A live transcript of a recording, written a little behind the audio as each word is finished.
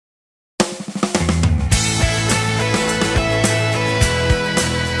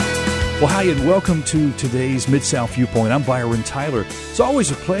Well, hi, and welcome to today's Mid-South Viewpoint. I'm Byron Tyler. It's always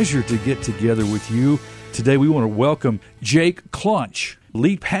a pleasure to get together with you. Today, we want to welcome Jake Clunch,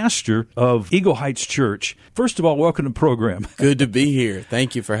 lead pastor of Eagle Heights Church. First of all, welcome to the program. Good to be here.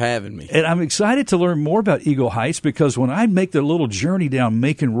 Thank you for having me. And I'm excited to learn more about Eagle Heights because when I make the little journey down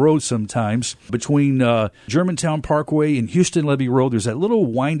Macon Road sometimes between Germantown Parkway and Houston Levee Road, there's that little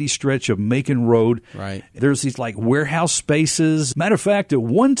windy stretch of Macon Road. Right. There's these like warehouse spaces. Matter of fact, at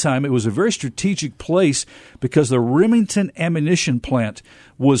one time it was a very strategic place because the Remington ammunition plant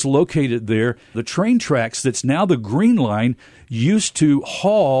was located there. The train tracks that's now the Green Line used to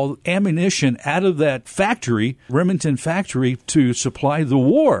haul ammunition out of that factory, Remington factory, to supply the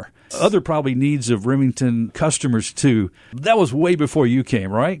war. Other probably needs of Remington customers, too. That was way before you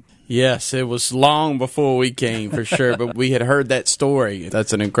came, right? Yes, it was long before we came, for sure, but we had heard that story.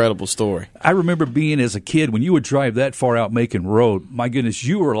 That's an incredible story. I remember being as a kid, when you would drive that far out Macon Road, my goodness,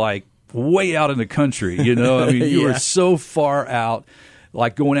 you were like way out in the country, you know? I mean, you were so far out.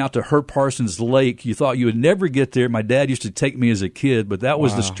 Like going out to Herb Parsons Lake, you thought you would never get there. My dad used to take me as a kid, but that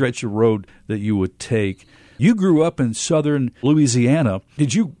was the stretch of road that you would take. You grew up in southern Louisiana.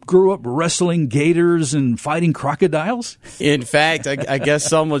 Did you grow up wrestling gators and fighting crocodiles? In fact, I guess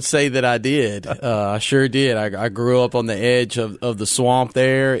some would say that I did. I sure did. I grew up on the edge of the swamp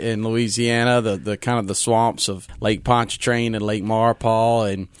there in Louisiana, the kind of the swamps of Lake Pontchartrain and Lake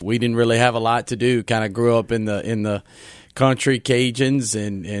Maurepas, and we didn't really have a lot to do. Kind of grew up in the country Cajuns,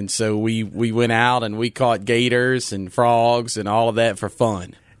 and so we went out and we caught gators and frogs and all of that for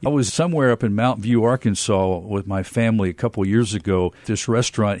fun. I was somewhere up in Mount View, Arkansas with my family a couple of years ago at this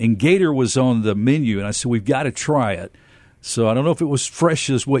restaurant, and gator was on the menu, and I said, we've got to try it. So I don't know if it was fresh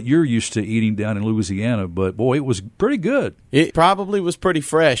as what you're used to eating down in Louisiana, but, boy, it was pretty good. It probably was pretty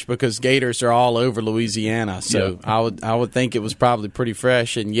fresh because gators are all over Louisiana, so yeah. I would think it was probably pretty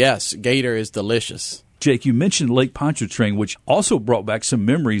fresh, and yes, gator is delicious. Jake, you mentioned Lake Pontchartrain, which also brought back some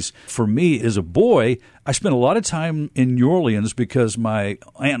memories for me as a boy. I spent a lot of time in New Orleans because my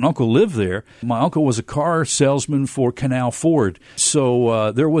aunt and uncle lived there. My uncle was a car salesman for Canal Ford.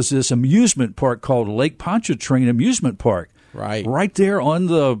 So there was this amusement park called Lake Pontchartrain Amusement Park. Right. Right there on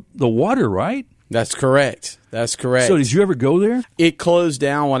the water, right? That's correct. That's correct. So did you ever go there? It closed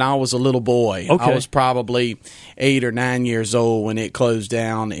down when I was a little boy. Okay. I was probably 8 or 9 years old when it closed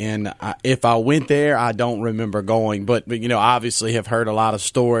down, and if I went there, I don't remember going. But you know, obviously have heard a lot of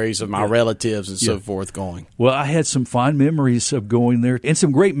stories of my relatives and so forth going. Well, I had some fond memories of going there and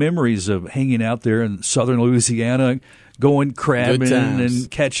some great memories of hanging out there in southern Louisiana, going crabbing and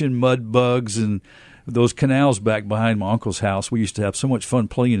catching mud bugs and those canals back behind my uncle's house. We used to have so much fun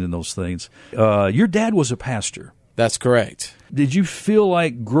playing in those things. Your dad was a pastor. That's correct. Did you feel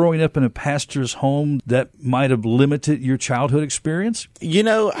like growing up in a pastor's home that might have limited your childhood experience? You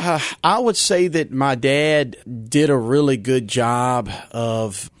know, I would say that my dad did a really good job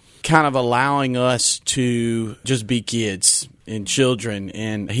of kind of allowing us to just be kids and children,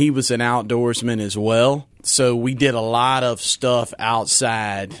 and he was an outdoorsman as well. So we did a lot of stuff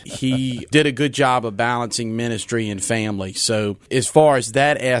outside. He did a good job of balancing ministry and family. So as far as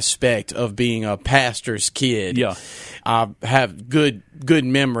that aspect of being a pastor's kid, I have good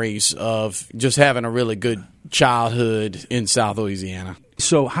memories of just having a really good childhood in South Louisiana.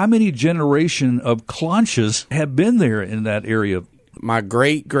 So how many generation of Clunches have been there in that area? My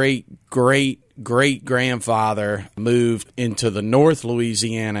great-great-great-great-grandfather moved into the North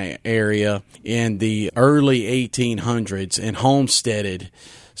Louisiana area in the early 1800s and homesteaded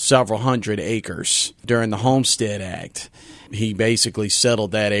several hundred acres during the Homestead Act. He basically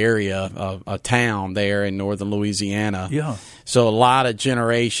settled that area, a town there in northern Louisiana. Yeah. So a lot of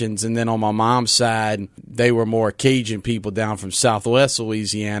generations. And then on my mom's side, they were more Cajun people down from southwest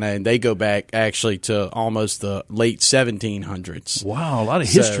Louisiana, and they go back actually to almost the late 1700s. Wow, a lot of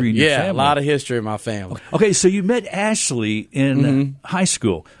history in your family. Yeah, a lot of history in my family. Okay, so you met Ashley in high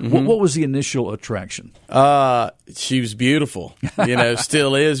school. What was the initial attraction? She was beautiful. You know,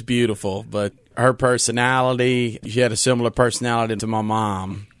 still is beautiful, but her personality, she had a similar personality to my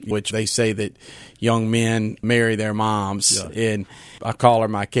mom, which they say that young men marry their moms, and I call her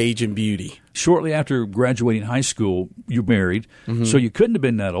my Cajun beauty. Shortly after graduating high school, you married, so you couldn't have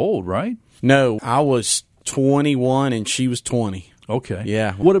been that old, right? No, I was 21 and she was 20. Okay.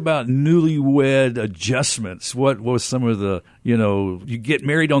 Yeah. What about newlywed adjustments? What was some of the, you get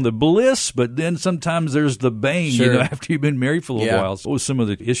married on the bliss, but then sometimes there's the bane, after you've been married for a little while. What was some of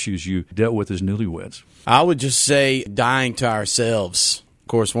the issues you dealt with as newlyweds? I would just say dying to ourselves. Of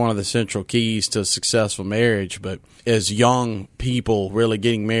course, one of the central keys to a successful marriage, but as young people really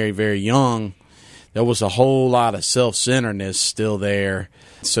getting married very young, there was a whole lot of self-centeredness still there.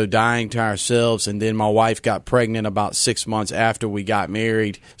 So dying to ourselves, and then my wife got pregnant about 6 months after we got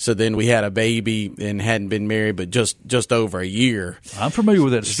married. So then we had a baby and hadn't been married but just over a year. I'm familiar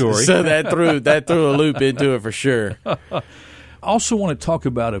with that story. So that threw a loop into it for sure. I also want to talk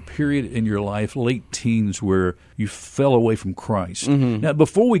about a period in your life, late teens, where you fell away from Christ. Mm-hmm. Now,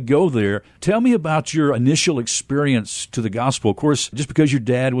 before we go there, tell me about your initial experience to the gospel. Of course, just because your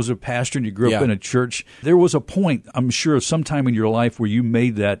dad was a pastor and you grew up in a church, there was a point, I'm sure, sometime in your life where you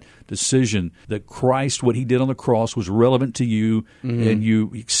made that decision that Christ, what he did on the cross, was relevant to you, and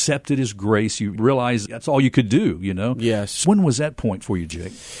you accepted his grace. You realized that's all you could do, you know? Yes. When was that point for you,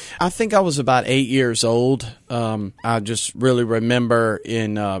 Jake? I think I was about 8 years old. I just really remember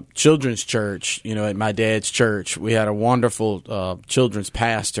in children's church, at my dad's church, we had a wonderful children's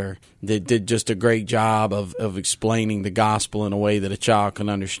pastor that did just a great job of explaining the gospel in a way that a child can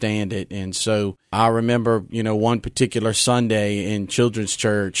understand it. And so I remember, one particular Sunday in children's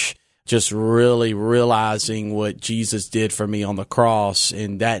church, just really realizing what Jesus did for me on the cross.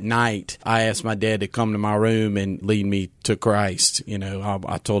 And that night, I asked my dad to come to my room and lead me to Christ.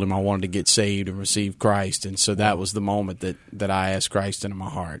 I told him I wanted to get saved and receive Christ. And so that was the moment that I asked Christ into my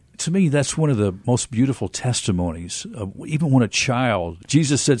heart. To me, that's one of the most beautiful testimonies. Even when a child,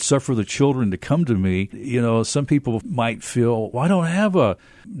 Jesus said, suffer the children to come to me. Some people might feel, well, I don't have a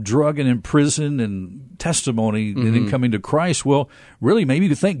drug and in prison and testimony and then coming to Christ. Well, really, maybe you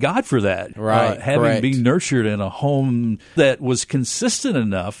could thank God for that. Right. Having been nurtured in a home that was consistent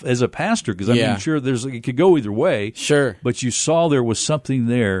enough as a pastor, because I'm sure it could go either way. Sure. But you saw there was something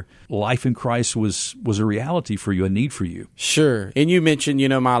there. Life in Christ was a reality for you, a need for you. Sure. And you mentioned,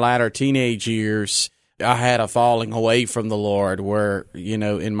 my latter teenage years, I had a falling away from the Lord where,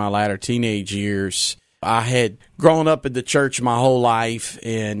 in my latter teenage years, I had grown up in the church my whole life,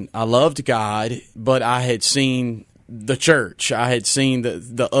 and I loved God, but I had seen the church. I had seen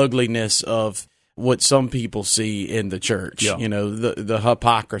the ugliness of what some people see in the church, the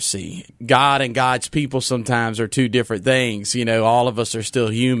hypocrisy. God and God's people sometimes are two different things. All of us are still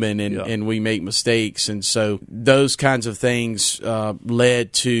human, and we make mistakes. And so those kinds of things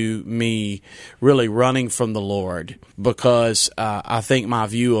led to me really running from the Lord, because I think my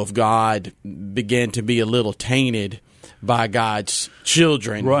view of God began to be a little tainted by God's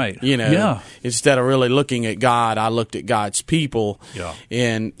children. Right. Instead of really looking at God, I looked at God's people. Yeah.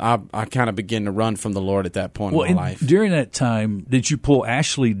 And I kind of began to run from the Lord at that point in my life. During that time, did you pull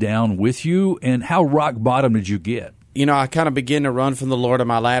Ashley down with you? And how rock bottom did you get? I kind of began to run from the Lord in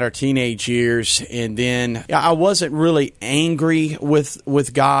my latter teenage years, and then I wasn't really angry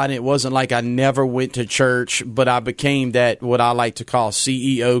with God. It wasn't like I never went to church, but I became that, what I like to call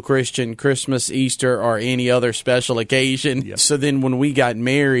CEO Christian, Christmas, Easter, or any other special occasion. Yep. So then when we got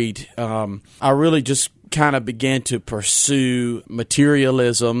married, I really just kind of began to pursue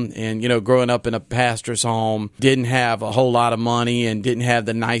materialism, and growing up in a pastor's home, didn't have a whole lot of money and didn't have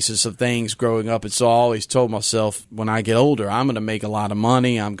the nicest of things growing up, and so I always told myself, when I get older, I'm going to make a lot of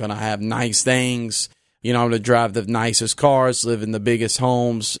money, I'm going to have nice things, I'm going to drive the nicest cars, live in the biggest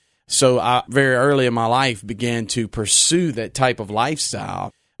homes. So I very early in my life began to pursue that type of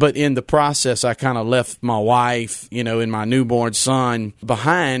lifestyle. But in the process, I kind of left my wife, and my newborn son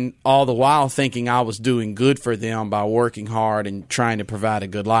behind, all the while thinking I was doing good for them by working hard and trying to provide a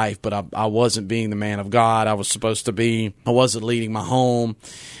good life. But I wasn't being the man of God I was supposed to be. I wasn't leading my home.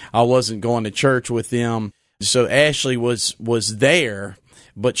 I wasn't going to church with them. So Ashley was there,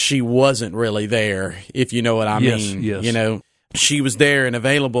 but she wasn't really there, if you know what I mean. Yes. She was there and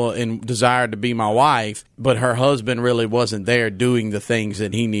available and desired to be my wife, but her husband really wasn't there doing the things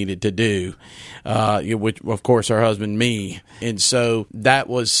that he needed to do, which, of course, her husband, me. And so that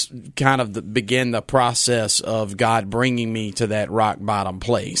was kind of began the process of God bringing me to that rock bottom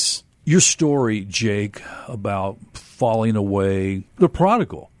place. Your story, Jake, about falling away, the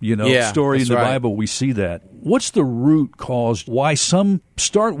prodigal, story in the Bible, we see that. What's the root cause why some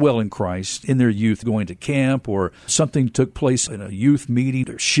start well in Christ in their youth, going to camp, or something took place in a youth meeting,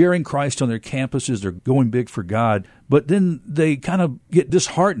 they're sharing Christ on their campuses, they're going big for God, but then they kind of get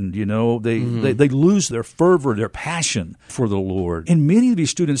disheartened, they lose their fervor, their passion for the Lord. And many of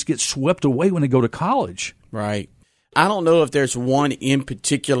these students get swept away when they go to college. Right. I don't know if there's one in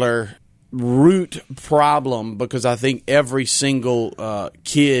particular root problem, because I think every single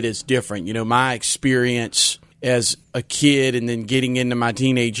kid is different. My experience as a kid and then getting into my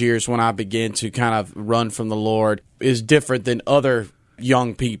teenage years when I began to kind of run from the Lord is different than other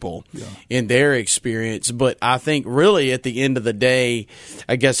young people in their experience. But I think really at the end of the day,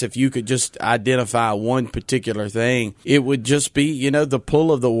 I guess if you could just identify one particular thing, it would just be, the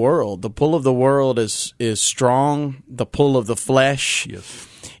pull of the world. The pull of the world is strong. The pull of the flesh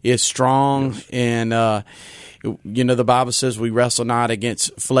is strong. Yes. And, the Bible says we wrestle not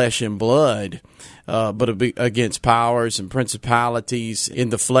against flesh and blood, but against powers and principalities.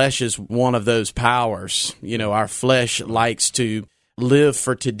 And the flesh is one of those powers. Our flesh likes to live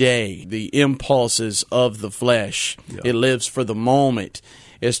for today, the impulses of the flesh. Yeah. It lives for the moment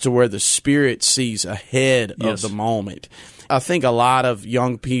as to where the spirit sees ahead of the moment. I think a lot of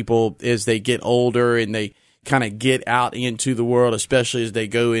young people, as they get older and they kind of get out into the world, especially as they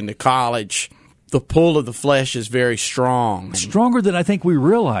go into college, the pull of the flesh is very strong. Stronger than I think we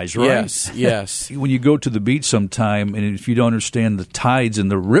realize, right? Yes. When you go to the beach sometime, and if you don't understand the tides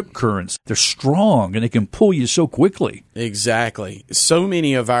and the rip currents, they're strong, and they can pull you so quickly. Exactly. So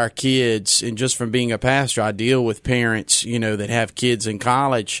many of our kids, and just from being a pastor, I deal with parents, that have kids in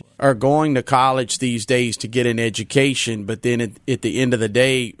college, are going to college these days to get an education, but then at the end of the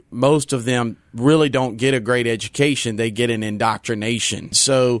day, most of them really don't get a great education. They get an indoctrination.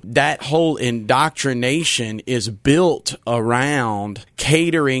 So that whole indoctrination is built around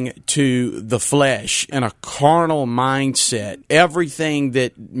catering to the flesh and a carnal mindset. Everything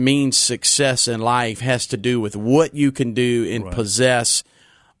that means success in life has to do with what you can do and possess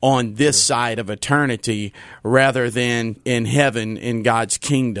on this side of eternity rather than in heaven in God's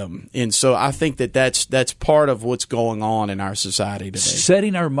kingdom. And so I think that's part of what's going on in our society today.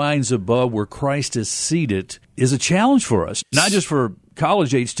 Setting our minds above where Christ is seated is a challenge for us, not just for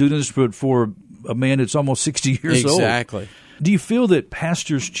college-age students, but for a man that's almost 60 years old. Exactly. Do you feel that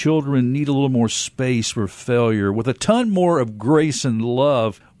pastors' children need a little more space for failure with a ton more of grace and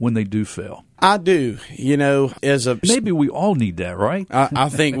love when they do fail? I do. Maybe we all need that, right? I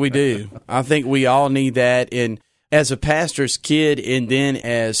think we do. I think we all need that. And as a pastor's kid, and then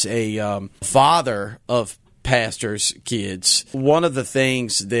as a father of pastors' kids, one of the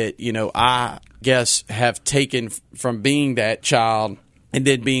things that, I guess have taken from being that child and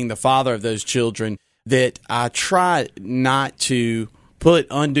then being the father of those children, that I try not to put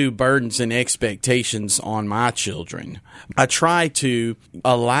undue burdens and expectations on my children. I try to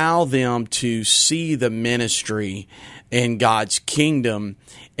allow them to see the ministry in God's kingdom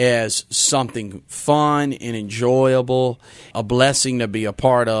as something fun and enjoyable, a blessing to be a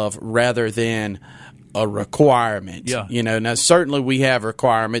part of, rather than a requirement. Yeah. Now certainly we have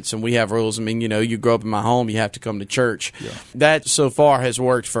requirements and we have rules. I mean, you grow up in my home, you have to come to church. Yeah. That so far has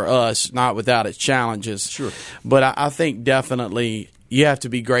worked for us, not without its challenges. Sure. But I think definitely you have to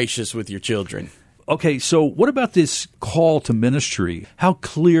be gracious with your children. Okay, so what about this call to ministry? How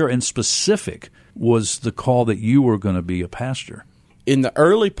clear and specific was the call that you were going to be a pastor? In the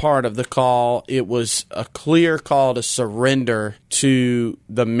early part of the call, it was a clear call to surrender to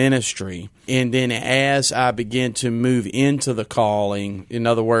the ministry. And then as I began to move into the calling, in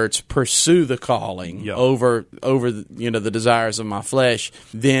other words, pursue the calling over the desires of my flesh,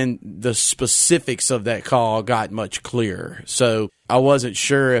 then the specifics of that call got much clearer. So I wasn't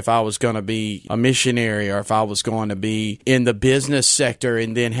sure if I was going to be a missionary or if I was going to be in the business sector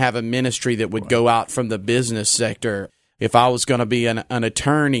and then have a ministry that would go out from the business sector. If I was going to be an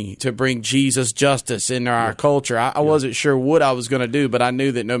attorney to bring Jesus justice into our culture, I wasn't sure what I was going to do, but I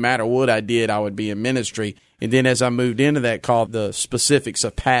knew that no matter what I did, I would be in ministry. And then as I moved into that call, the specifics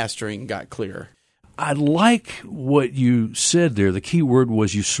of pastoring got clearer. I like what you said there. The key word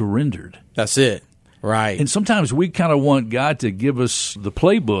was you surrendered. That's it. Right. And sometimes we kind of want God to give us the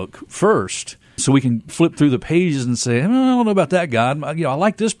playbook first, so we can flip through the pages and say, I don't know about that, God. I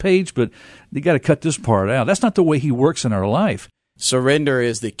like this page, but you got to cut this part out. That's not the way He works in our life. Surrender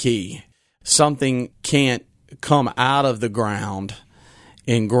is the key. Something can't come out of the ground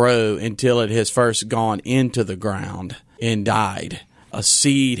and grow until it has first gone into the ground and died. A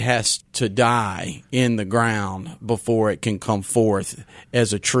seed has to die in the ground before it can come forth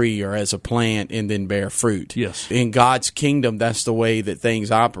as a tree or as a plant and then bear fruit. Yes. In God's kingdom, that's the way that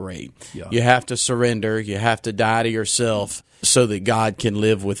things operate. Yeah. You have to surrender. You have to die to yourself so that God can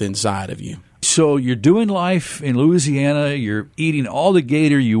live within inside of you. So you're doing life in Louisiana, you're eating all the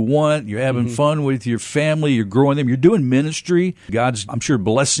gator you want, you're having fun with your family, you're growing them, you're doing ministry. God's, I'm sure,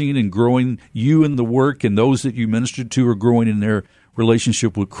 blessing and growing you in the work, and those that you minister to are growing in their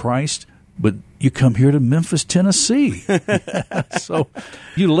relationship with Christ. But you come here to Memphis, Tennessee. So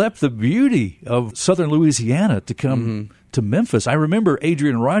you left the beauty of southern Louisiana to come to Memphis. I remember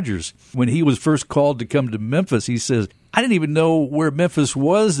Adrian Rogers, when he was first called to come to Memphis, he says, I didn't even know where Memphis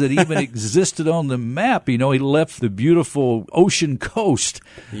was that even existed on the map. He left the beautiful ocean coast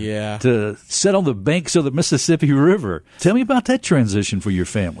to sit on the banks of the Mississippi River. Tell me about that transition for your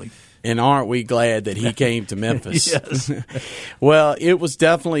family. And aren't we glad that he came to Memphis? Yes. Well, it was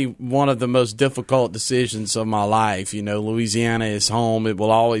definitely one of the most difficult decisions of my life. Louisiana is home. It will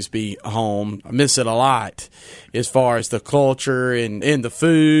always be home. I miss it a lot as far as the culture and the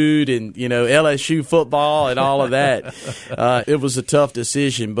food and, LSU football and all of that. It was a tough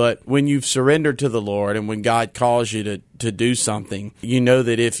decision. But when you've surrendered to the Lord and when God calls you to do something, you know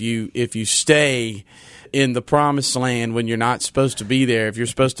that if you stay in the promised land when you're not supposed to be there, if you're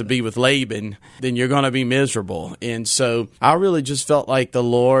supposed to be with Laban, then you're going to be miserable. And so I really just felt like the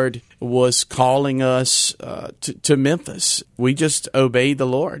Lord was calling us to Memphis. We just obeyed the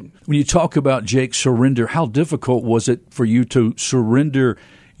Lord. When you talk about Jake's surrender, how difficult was it for you to surrender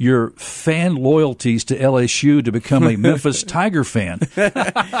your fan loyalties to LSU to become a Memphis Tiger fan?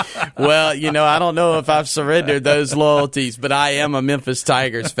 Well, I don't know if I've surrendered those loyalties, but I am a Memphis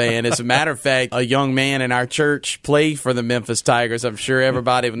Tigers fan. As a matter of fact, a young man in our church played for the Memphis Tigers. I'm sure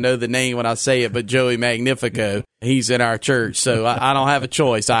everybody will know the name when I say it, but Joey Magnifico, he's in our church, so I don't have a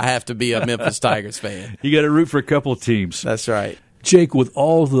choice. I have to be a Memphis Tigers fan. You got to root for a couple of teams. That's right. Jake, with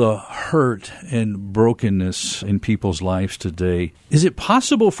all the hurt and brokenness in people's lives today, is it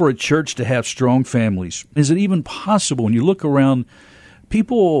possible for a church to have strong families? Is it even possible when you look around,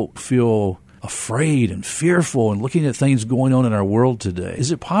 people feel afraid and fearful and looking at things going on in our world today? Is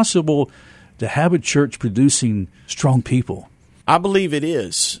it possible to have a church producing strong people? I believe it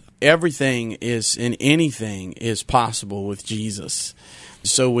is. Everything is and anything is possible with Jesus.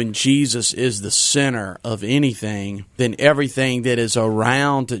 So when Jesus is the center of anything, then everything that is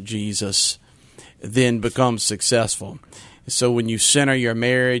around Jesus then becomes successful. So when you center your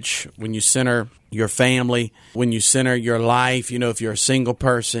marriage, when you center your family, when you center your life, if you're a single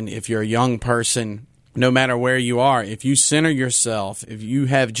person, if you're a young person, no matter where you are, if you center yourself, if you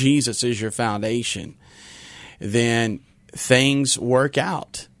have Jesus as your foundation, then things work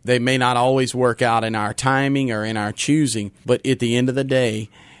out. They may not always work out in our timing or in our choosing, but at the end of the day,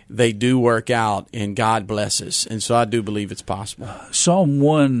 they do work out, and God blesses. And so I do believe it's possible. Psalm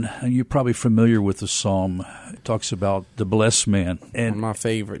 1, and you're probably familiar with the psalm. It talks about the blessed man. And one of my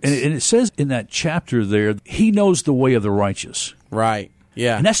favorites. And it says in that chapter there, he knows the way of the righteous. Right.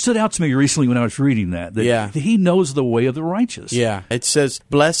 Yeah. And that stood out to me recently when I was reading that he knows the way of the righteous. Yeah. It says,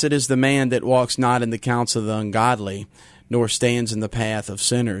 blessed is the man that walks not in the counsel of the ungodly, nor stands in the path of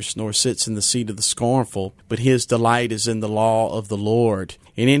sinners, nor sits in the seat of the scornful, but his delight is in the law of the Lord.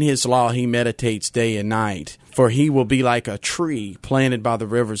 And in his law he meditates day and night. For he will be like a tree planted by the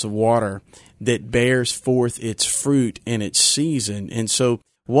rivers of water that bears forth its fruit in its season. And so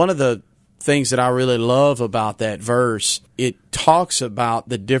one of the things that I really love about that verse, it talks about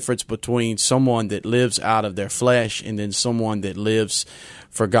the difference between someone that lives out of their flesh and then someone that lives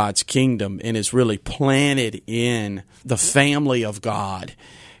for God's kingdom and is really planted in the family of God.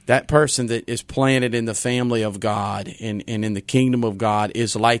 That person that is planted in the family of God and in the kingdom of God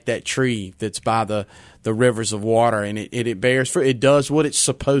is like that tree that's by the rivers of water, and it bears fruit. It does what it's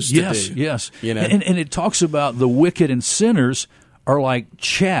supposed to do. Yes. And it talks about the wicked and sinners are like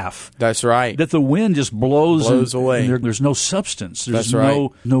chaff. That's right. That the wind just blows away. And there's no substance. There's That's right.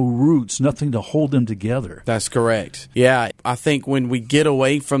 no roots, nothing to hold them together. That's correct. Yeah, I think when we get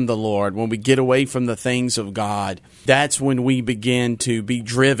away from the Lord, when we get away from the things of God, that's when we begin to be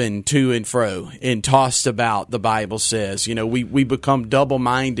driven to and fro and tossed about, the Bible says. We become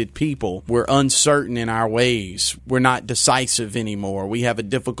double-minded people. We're uncertain in our ways. We're not decisive anymore. We have a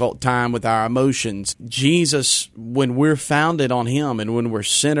difficult time with our emotions. Jesus, when we're founded on Him and when we're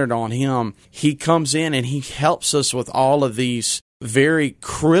centered on Him, He comes in and He helps us with all of these very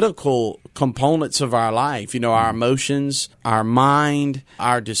critical components of our life. Our emotions, our mind,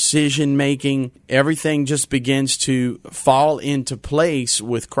 our decision making, everything just begins to fall into place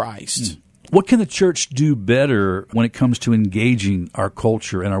with Christ. What can the church do better when it comes to engaging our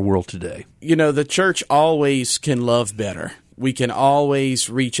culture and our world today? The church always can love better. We can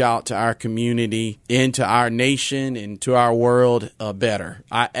always reach out to our community, into our nation, and to our world better.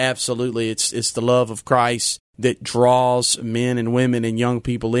 Absolutely, it's the love of Christ that draws men and women and young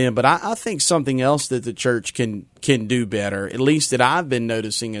people in. But I think something else that the church can do better, at least that I've been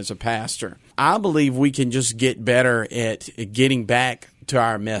noticing as a pastor, I believe we can just get better at getting back to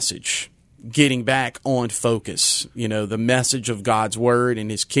our message, getting back on focus, the message of God's Word and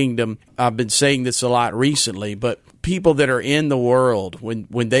His kingdom. I've been saying this a lot recently, but people that are in the world,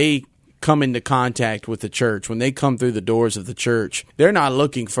 when they come into contact with the church, when they come through the doors of the church, they're not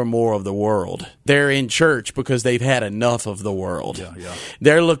looking for more of the world. They're in church because they've had enough of the world. Yeah.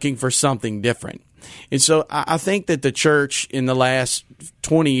 They're looking for something different. And so I think that the church in the last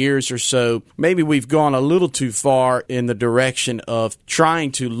 20 years or so, maybe we've gone a little too far in the direction of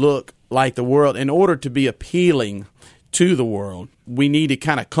trying to look like the world. In order to be appealing to the world, we need to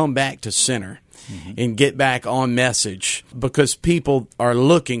kind of come back to center and get back on message, because people are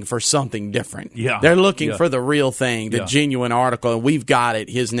looking for something different. Yeah. They're looking for the real thing, the Yeah. genuine article, and we've got it.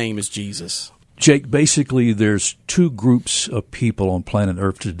 His name is Jesus. Jake, basically there's two groups of people on planet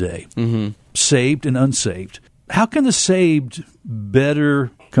Earth today, saved and unsaved. How can the saved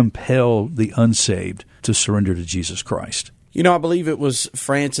better compel the unsaved to surrender to Jesus Christ? You know, I believe it was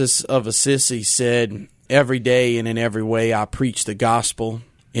Francis of Assisi said, "Every day and in every way I preach the gospel,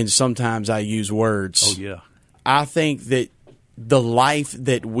 and sometimes I use words." Oh, yeah. I think that the life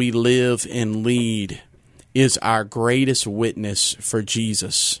that we live and lead is our greatest witness for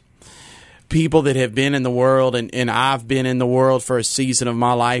Jesus. People that have been in the world, and I've been in the world for a season of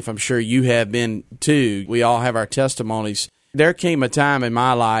my life, I'm sure you have been too. We all have our testimonies. There came a time in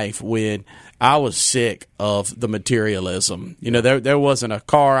my life when I was sick of the materialism. You know, there wasn't a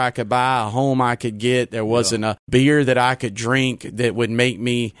car I could buy, a home I could get. There wasn't a beer that I could drink that would make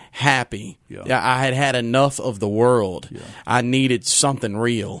me happy. Yeah. I had had enough of the world. Yeah. I needed something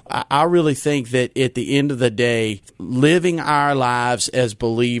real. I really think that at the end of the day, living our lives as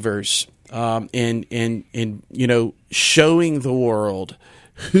believers, and you know, showing the world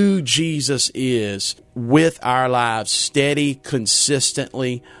who Jesus is with our lives, steady,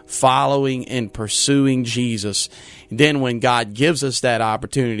 consistently following and pursuing Jesus. Then when God gives us that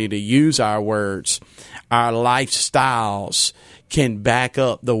opportunity to use our words, our lifestyles can back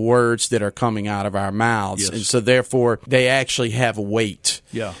up the words that are coming out of our mouths. Yes. And so therefore they actually have weight.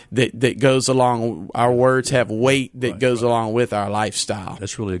 Yeah. That goes along. Our words have weight that goes along with our lifestyle.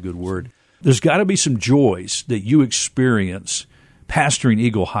 That's really a good word. There's got to be some joys that you experience pastoring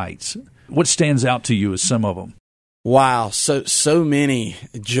Eagle Heights. What stands out to you as some of them? Wow, so many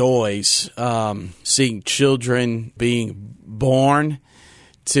joys. Seeing children being born,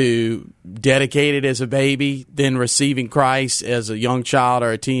 to dedicated as a baby, then receiving Christ as a young child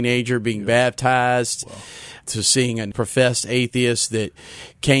or a teenager, being baptized, to seeing a professed atheist that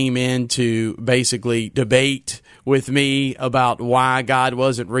came in to basically debate with me about why God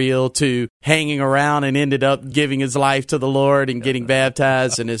wasn't real, to hanging around and ended up giving his life to the Lord and getting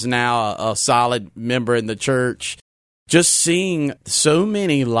baptized and is now a solid member in the church. Just seeing so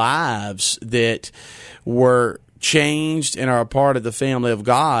many lives that were changed and are a part of the family of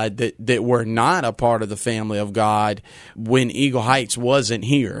God that were not a part of the family of God when Eagle Heights wasn't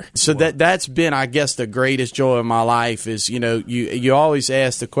here. So that's been, I guess, the greatest joy of my life is, you know, you always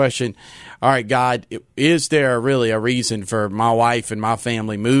ask the question, all right, God, is there really a reason for my wife and my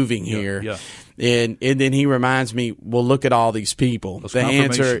family moving here? Yeah. And then he reminds me, well, look at all these people. The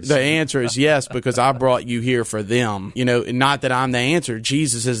answer is yes, because I brought you here for them. You know, not that I'm the answer.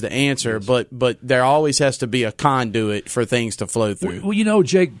 Jesus is the answer, yes. but there always has to be a conduit for things to flow through. Well, you know,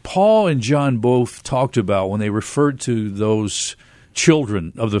 Jake, Paul and John both talked about when they referred to those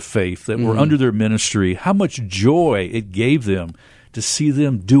children of the faith that were under their ministry, how much joy it gave them to see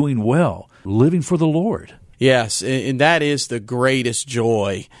them doing well, living for the Lord. Yes, and that is the greatest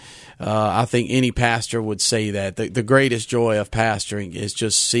joy. I think any pastor would say that. The greatest joy of pastoring is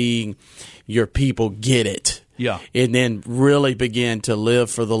just seeing your people get it. Yeah. And then really begin to live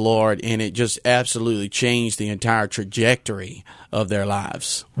for the Lord, and it just absolutely changed the entire trajectory of their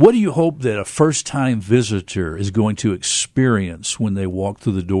lives. What do you hope that a first-time visitor is going to experience when they walk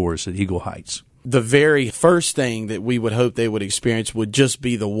through the doors at Eagle Heights? The very first thing that we would hope they would experience would just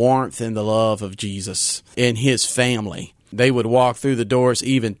be the warmth and the love of Jesus and his family. They would walk through the doors,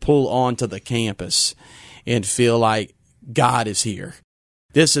 even pull onto the campus, and feel like God is here.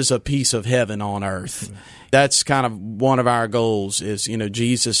 This is a piece of heaven on earth. That's kind of one of our goals is, you know,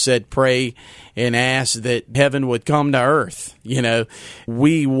 Jesus said, pray and ask that heaven would come to earth. You know,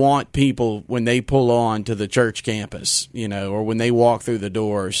 we want people when they pull on to the church campus, you know, or when they walk through the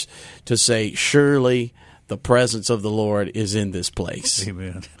doors to say, surely the presence of the Lord is in this place.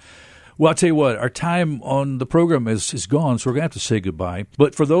 Amen. Well, I'll tell you what, our time on the program is gone, so we're going to have to say goodbye.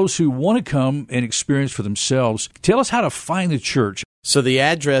 But for those who want to come and experience for themselves, tell us how to find the church. So the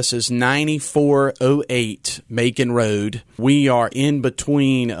address is 9408 Macon Road. We are in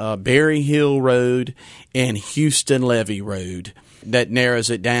between Berry Hill Road and Houston Levee Road. That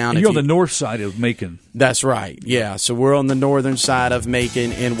narrows it down. And you're on the north side of Macon. That's right. Yeah. So we're on the northern side of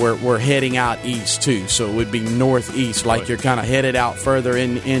Macon, and we're heading out east too. So it would be northeast, like you're kind of headed out further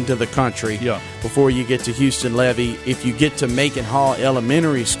into the country. Yeah. Before you get to Houston Levee, if you get to Macon Hall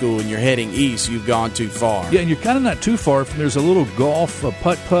Elementary School and you're heading east, you've gone too far. Yeah, and you're kind of not too far from. There's a little golf,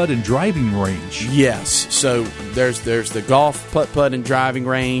 putt-putt, and driving range. Yes. So there's the golf, putt-putt, and driving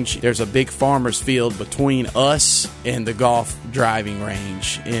range. There's a big farmer's field between us and the golf driving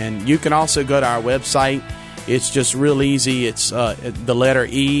range, and you can also go to our website. It's just real easy. It's the letter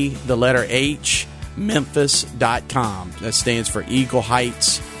E, the letter H, Memphis.com. That stands for Eagle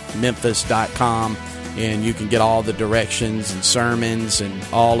Heights, Memphis.com. And you can get all the directions and sermons and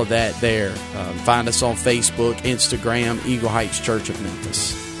all of that there. Find us on Facebook, Instagram, Eagle Heights Church of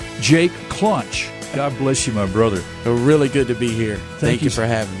Memphis. Jake Clunch, God bless you, my brother. Really good to be here. Thank you for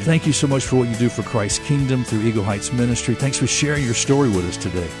having me. Thank you so much for what you do for Christ's Kingdom through Eagle Heights Ministry. Thanks for sharing your story with us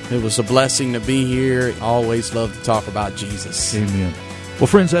today. It was a blessing to be here. Always love to talk about Jesus. Amen. Well,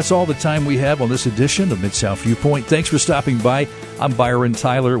 friends, that's all the time we have on this edition of Mid-South Viewpoint. Thanks for stopping by. I'm Byron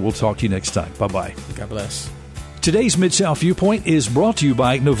Tyler. We'll talk to you next time. Bye-bye. God bless. Today's Mid-South Viewpoint is brought to you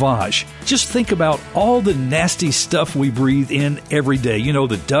by Navage. Just think about all the nasty stuff we breathe in every day. You know,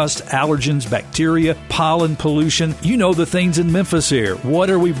 the dust, allergens, bacteria, pollen, pollution. You know the things in Memphis air. What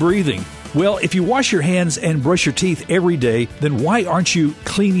are we breathing? Well, if you wash your hands and brush your teeth every day, then why aren't you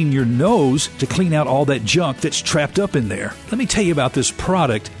cleaning your nose to clean out all that junk that's trapped up in there? Let me tell you about this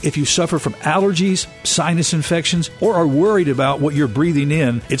product. If you suffer from allergies, sinus infections, or are worried about what you're breathing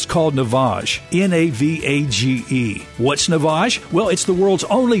in, it's called Navage. Navage. What's Navage? Well, it's the world's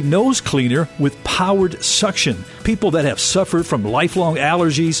only nose cleaner with powered suction. People that have suffered from lifelong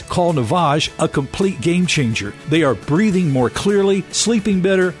allergies call Navage a complete game changer. They are breathing more clearly, sleeping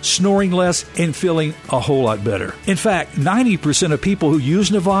better, snoring less, and feeling a whole lot better. In fact, 90% of people who use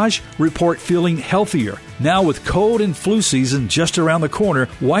Navage report feeling healthier. Now, with cold and flu season just around the corner,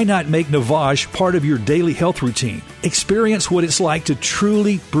 why not make Navage part of your daily health routine? Experience what it's like to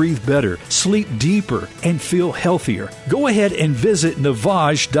truly breathe better, sleep deeper, and feel healthier. Go ahead and visit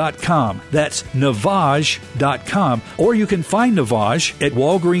Navage.com. That's Navage.com. Or you can find Navage at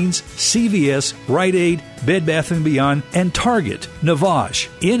Walgreens, CVS, Rite Aid, Bed Bath & Beyond, and Target. Navage,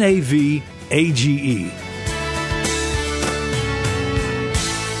 Navage.